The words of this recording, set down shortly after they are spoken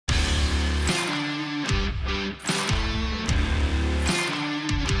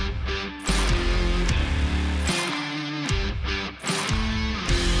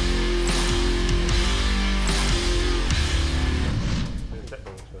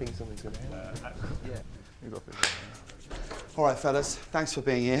think something's going to happen. Yeah. All right, fellas, thanks for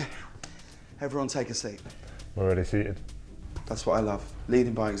being here. Everyone take a seat. We're already seated. That's what I love,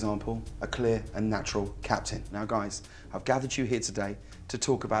 leading by example, a clear and natural captain. Now, guys, I've gathered you here today to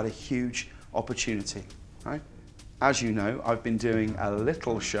talk about a huge opportunity, right? As you know, I've been doing a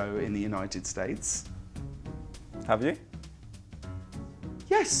little show in the United States. Have you?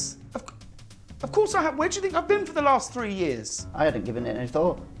 Yes, of course I have. Where do you think I've been for the last 3 years? I hadn't given it any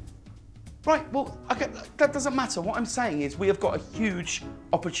thought. Right, well, okay, that doesn't matter. What I'm saying is we have got a huge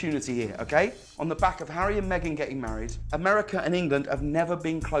opportunity here, okay? On the back of Harry and Meghan getting married, America and England have never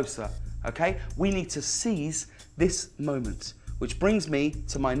been closer, okay? We need to seize this moment, which brings me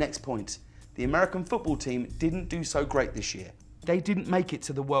to my next point. The American football team didn't do so great this year. They didn't make it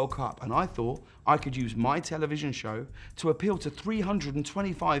to the World Cup, and I thought I could use my television show to appeal to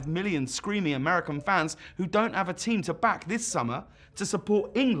 325 million screaming American fans who don't have a team to back this summer to support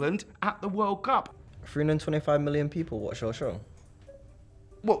England at the World Cup. 325 million people watch our show.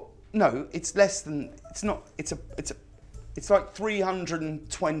 Well, no, it's less than, it's not, it's like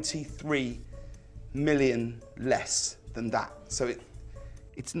 323 million less than that. So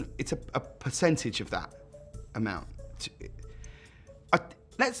it's a percentage of that amount.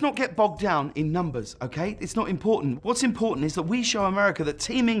 Let's not get bogged down in numbers, okay? It's not important. What's important is that we show America that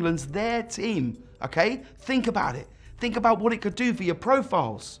Team England's their team, okay? Think about it. Think about what it could do for your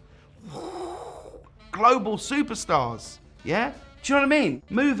profiles. Global superstars, yeah? Do you know what I mean?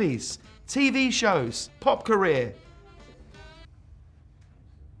 Movies, TV shows, pop career.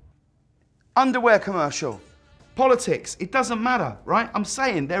 Underwear commercial, politics, it doesn't matter, right? I'm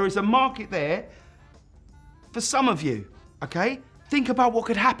saying there is a market there for some of you, okay? Think about what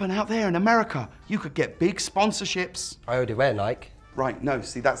could happen out there in America. You could get big sponsorships. I already wear Nike. Right, no,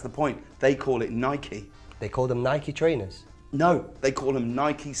 see, that's the point. They call it Nike. They call them Nike trainers. No, they call them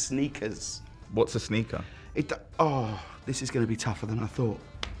Nike sneakers. What's a sneaker? Oh, this is going to be tougher than I thought.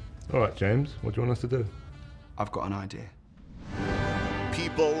 All right, James, what do you want us to do? I've got an idea.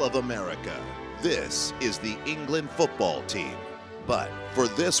 People of America, this is the England football team. But for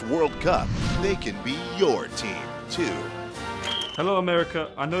this World Cup, they can be your team, too. Hello,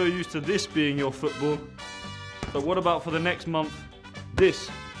 America. I know you're used to this being your football. But what about for the next month, this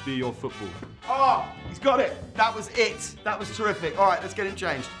be your football? Oh, he's got it. That was it. That was terrific. All right, let's get it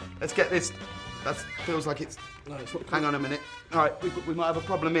changed. Let's get this. That feels like it's... No, it's not. Hang on a minute. All right, we might have a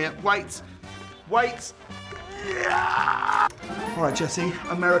problem here. Wait. Wait. Yeah. All right, Jesse.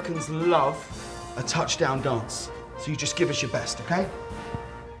 Americans love a touchdown dance. So you just give us your best, okay?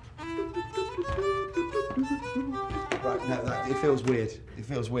 Right, no, it feels weird. It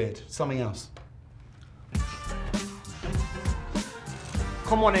feels weird. Something else.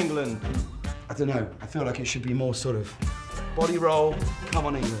 Come on, England. I don't know. I feel like it should be more sort of body roll. Come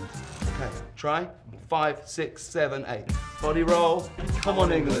on, England. Okay, try. 5, 6, 7, 8. Body roll. Come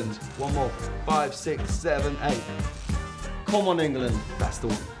on, England. One more. 5, 6, 7, 8. Come on, England. That's the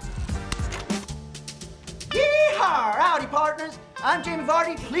one. Yeehaw! Howdy, partners. I'm Jamie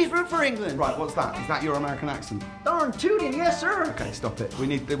Vardy. Please root for England. Right, what's that? Is that your American accent? Darn tootin', yes, sir. Okay, stop it. We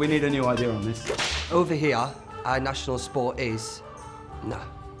need a new idea on this. Over here, our national sport is... Nah,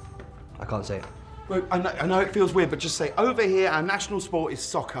 I can't say it. Well, I know it feels weird, but just say, over here, our national sport is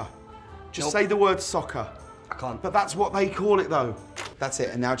soccer. Just say the word soccer. I can't. But that's what they call it, though. That's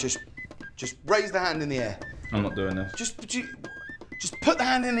it, and now just raise the hand in the air. I'm not doing this. Just put the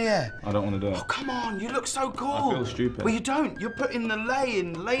hand in the air. I don't want to do it. Oh, come on, you look so cool. I feel stupid. Well, you don't. You're putting the lay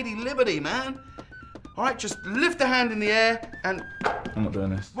in Lady Liberty, man. All right, just lift the hand in the air and... I'm not doing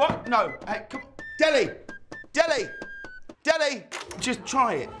this. What? No. Hey, come on. Dele! Dele! Dele! Just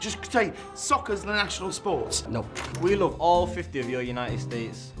try it. Just say, soccer's the national sport. No. We love all 50 of your United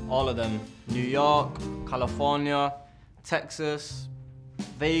States. All of them. New York, California, Texas,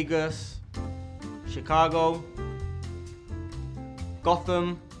 Vegas, Chicago,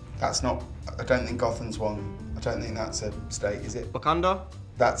 Gotham. That's not... I don't think Gotham's one. I don't think that's a state, is it? Wakanda.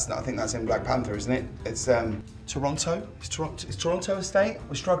 I think that's in Black Panther, isn't it? It's Toronto. Is Toronto a state?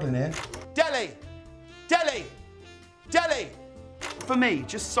 We're struggling here. Dele! Dele! Dele! For me,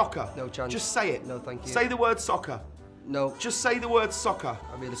 just soccer. No chance. Just say it. No, thank you. Say the word soccer. No. Just say the word soccer.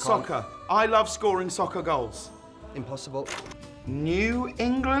 I really can't. Soccer. I love scoring soccer goals. Impossible. New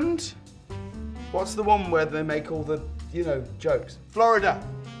England? What's the one where they make all the, you know, jokes? Florida.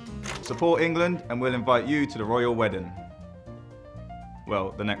 Support England and we'll invite you to the royal wedding.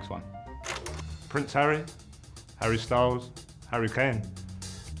 Well, the next one. Prince Harry, Harry Styles, Harry Kane.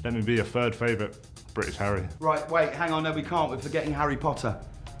 Let me be your third favourite, British Harry. Right, wait, hang on, no we can't, we're forgetting Harry Potter.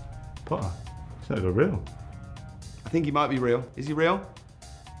 Potter? He's not even real. I think he might be real. Is he real?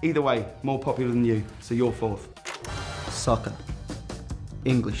 Either way, more popular than you, so you're fourth. Soccer.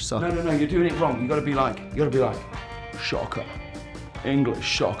 English soccer. No, you're doing it wrong. You gotta be like, shocker.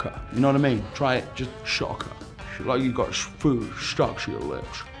 English soccer. You know what I mean? Try it, just shocker. Like you got food stuck to your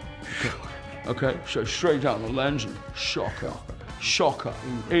lips. Okay, so straight down the lens and shocker. Shocker.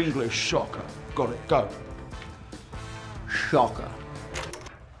 English soccer. Got it, go. Shocker.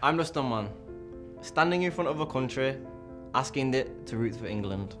 I'm just a man, standing in front of a country, asking it to root for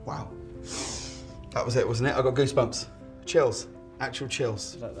England. Wow. That was it, wasn't it? I got goosebumps. Chills. Actual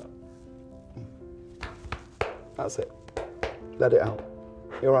chills. Like that. That's it. Let it out.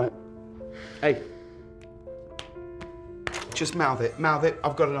 You're right. Hey. Just mouth it. Mouth it.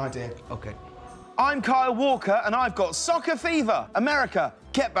 I've got an idea. Okay. I'm Kyle Walker, and I've got soccer fever. America,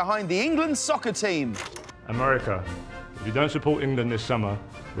 get behind the England soccer team. America, if you don't support England this summer,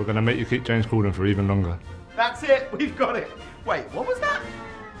 we're going to make you keep James Corden for even longer. That's it. We've got it. Wait, what was that?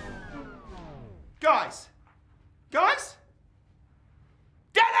 Guys. Guys?